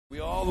We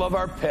all love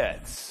our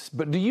pets,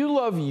 but do you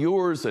love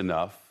yours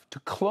enough to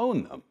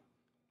clone them?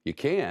 You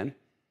can.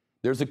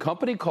 There's a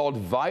company called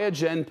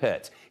Viagen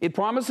Pets. It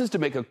promises to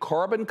make a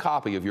carbon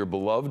copy of your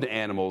beloved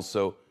animals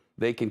so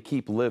they can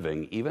keep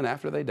living even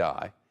after they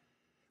die.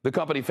 The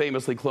company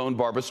famously cloned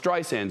Barbra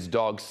Streisand's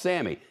dog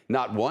Sammy,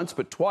 not once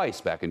but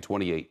twice back in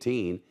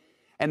 2018.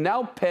 And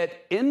now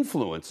pet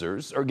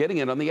influencers are getting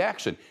in on the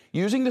action,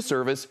 using the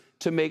service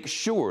to make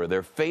sure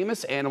their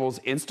famous animals'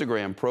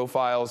 Instagram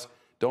profiles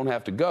don't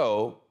have to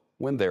go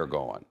when they're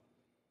gone.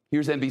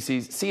 Here's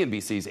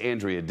CNBC's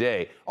Andrea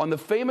Day on the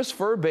famous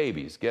fur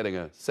babies getting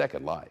a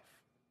second life.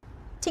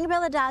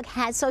 Tinkerbell the dog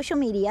has social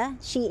media.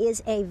 She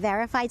is a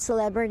verified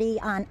celebrity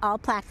on all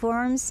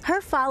platforms. Her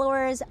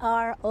followers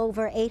are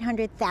over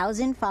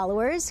 800,000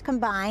 followers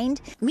combined.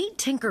 Meet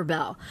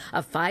Tinkerbell,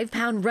 a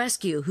 5-pound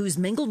rescue who's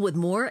mingled with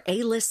more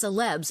A-list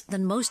celebs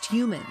than most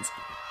humans.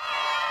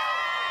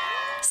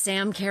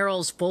 Sam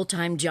Carroll's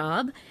full-time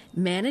job,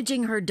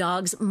 managing her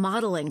dog's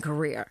modeling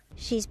career.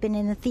 She's been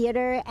in the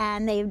theater,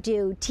 and they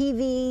do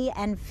TV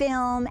and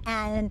film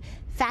and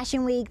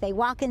Fashion Week. They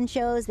walk in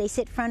shows, they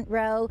sit front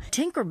row.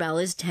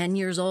 Tinkerbell is 10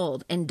 years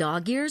old. In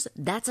dog years,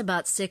 that's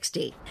about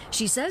 60.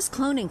 She says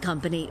cloning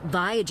company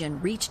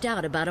Viagen reached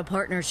out about a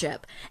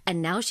partnership, and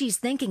now she's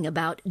thinking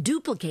about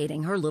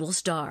duplicating her little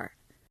star.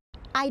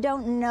 I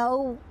don't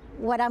know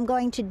what I'm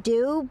going to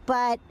do,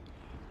 but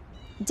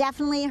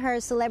definitely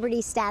her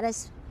celebrity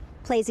status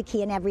plays a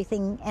key in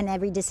everything and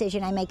every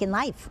decision I make in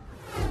life.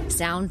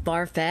 Sound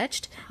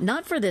far-fetched?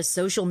 Not for this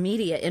social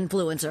media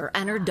influencer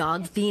and her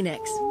dog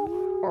Phoenix.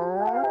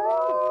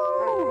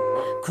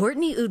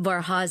 Courtney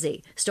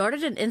Udvar-Hazy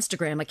started an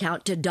Instagram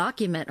account to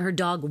document her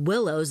dog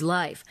Willow's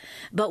life.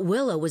 But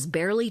Willow was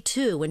barely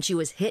 2 when she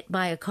was hit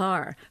by a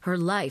car, her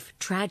life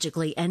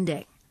tragically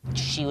ending.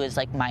 She was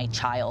like my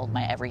child,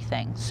 my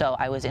everything. So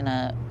I was in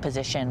a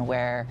position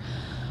where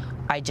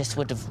I just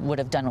would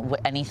have done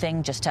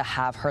anything just to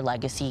have her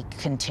legacy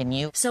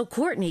continue. So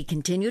Courtney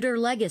continued her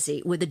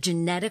legacy with a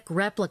genetic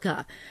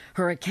replica.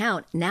 Her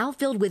account now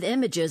filled with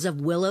images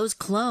of Willow's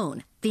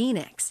clone,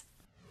 Phoenix.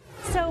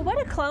 So what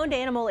a cloned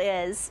animal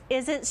is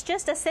it's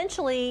just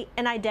essentially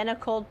an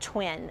identical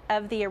twin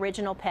of the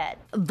original pet.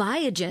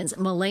 Viagen's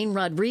Melaine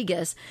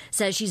Rodriguez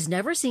says she's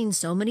never seen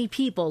so many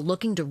people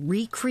looking to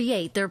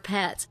recreate their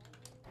pets.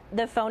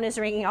 The phone is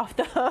ringing off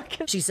the hook.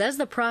 She says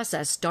the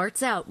process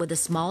starts out with a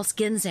small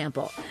skin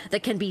sample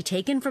that can be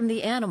taken from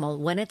the animal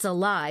when it's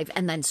alive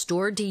and then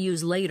stored to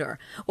use later,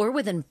 or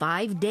within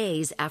 5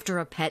 days after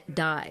a pet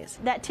dies.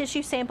 That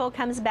tissue sample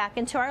comes back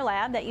into our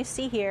lab that you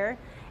see here,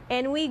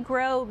 and we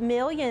grow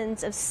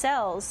millions of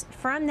cells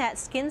from that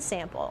skin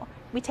sample.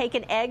 We take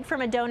an egg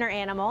from a donor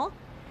animal,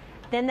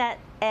 then that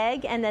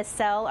egg and the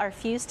cell are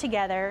fused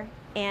together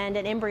and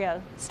an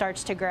embryo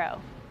starts to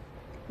grow.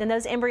 Then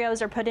those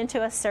embryos are put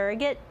into a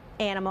surrogate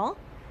animal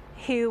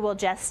who will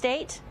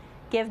gestate,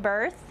 give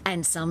birth.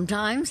 And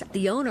sometimes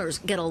the owners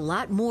get a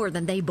lot more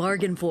than they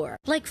bargained for,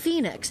 like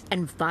Phoenix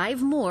and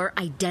 5 more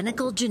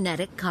identical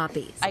genetic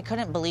copies. I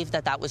couldn't believe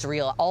that was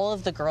real. All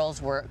of the girls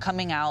were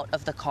coming out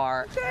of the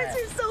car. Yours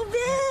is so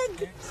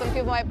big. Some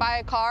people might buy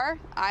a car.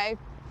 I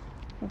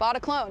bought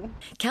a clone.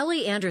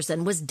 Kelly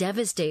Anderson was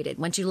devastated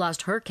when she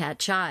lost her cat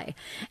Chai,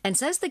 and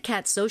says the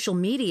cat's social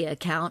media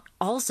account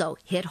also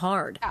hit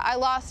hard. I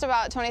lost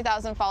about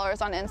 20,000 followers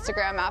on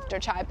Instagram after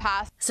Chai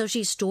passed. So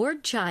she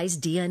stored Chai's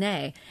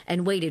DNA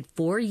and waited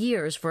 4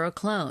 years for a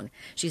clone.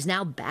 She's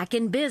now back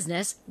in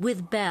business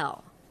with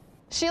Belle.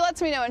 She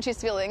lets me know when she's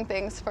feeling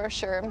things, for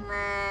sure.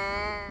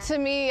 To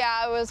me,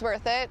 yeah, it was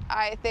worth it.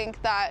 I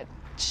think that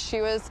she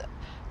was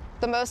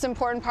the most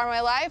important part of my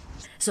life.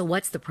 So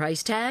what's the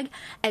price tag?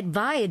 At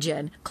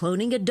Viagen,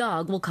 cloning a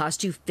dog will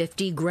cost you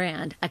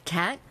 $50,000, a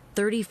cat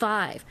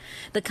 $35,000.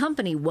 The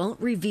company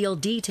won't reveal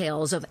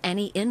details of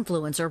any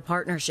influencer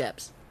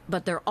partnerships,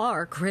 but there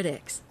are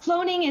critics.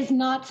 Cloning is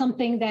not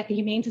something that the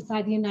Humane Society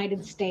of the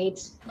United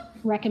States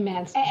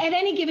recommends. At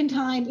any given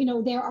time,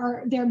 there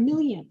are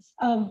millions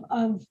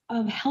of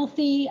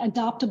healthy,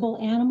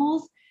 adoptable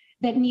animals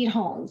that need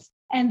homes.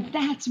 And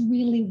that's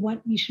really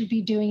what you should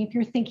be doing if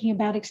you're thinking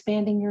about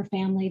expanding your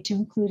family to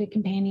include a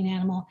companion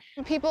animal.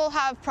 People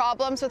have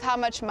problems with how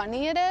much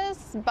money it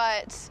is,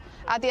 but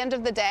at the end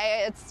of the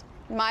day, it's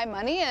my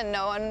money, and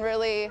no one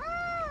really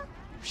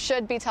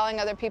should be telling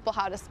other people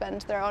how to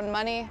spend their own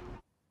money.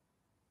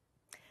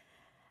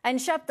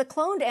 And Shep, the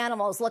cloned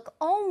animals look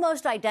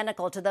almost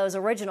identical to those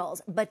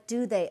originals, but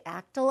do they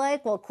act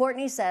alike? Well,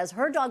 Courtney says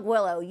her dog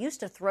Willow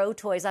used to throw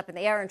toys up in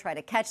the air and try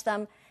to catch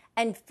them.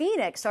 And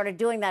Phoenix started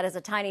doing that as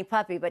a tiny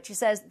puppy, but she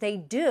says they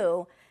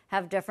do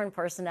have different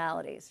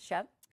personalities. Shep?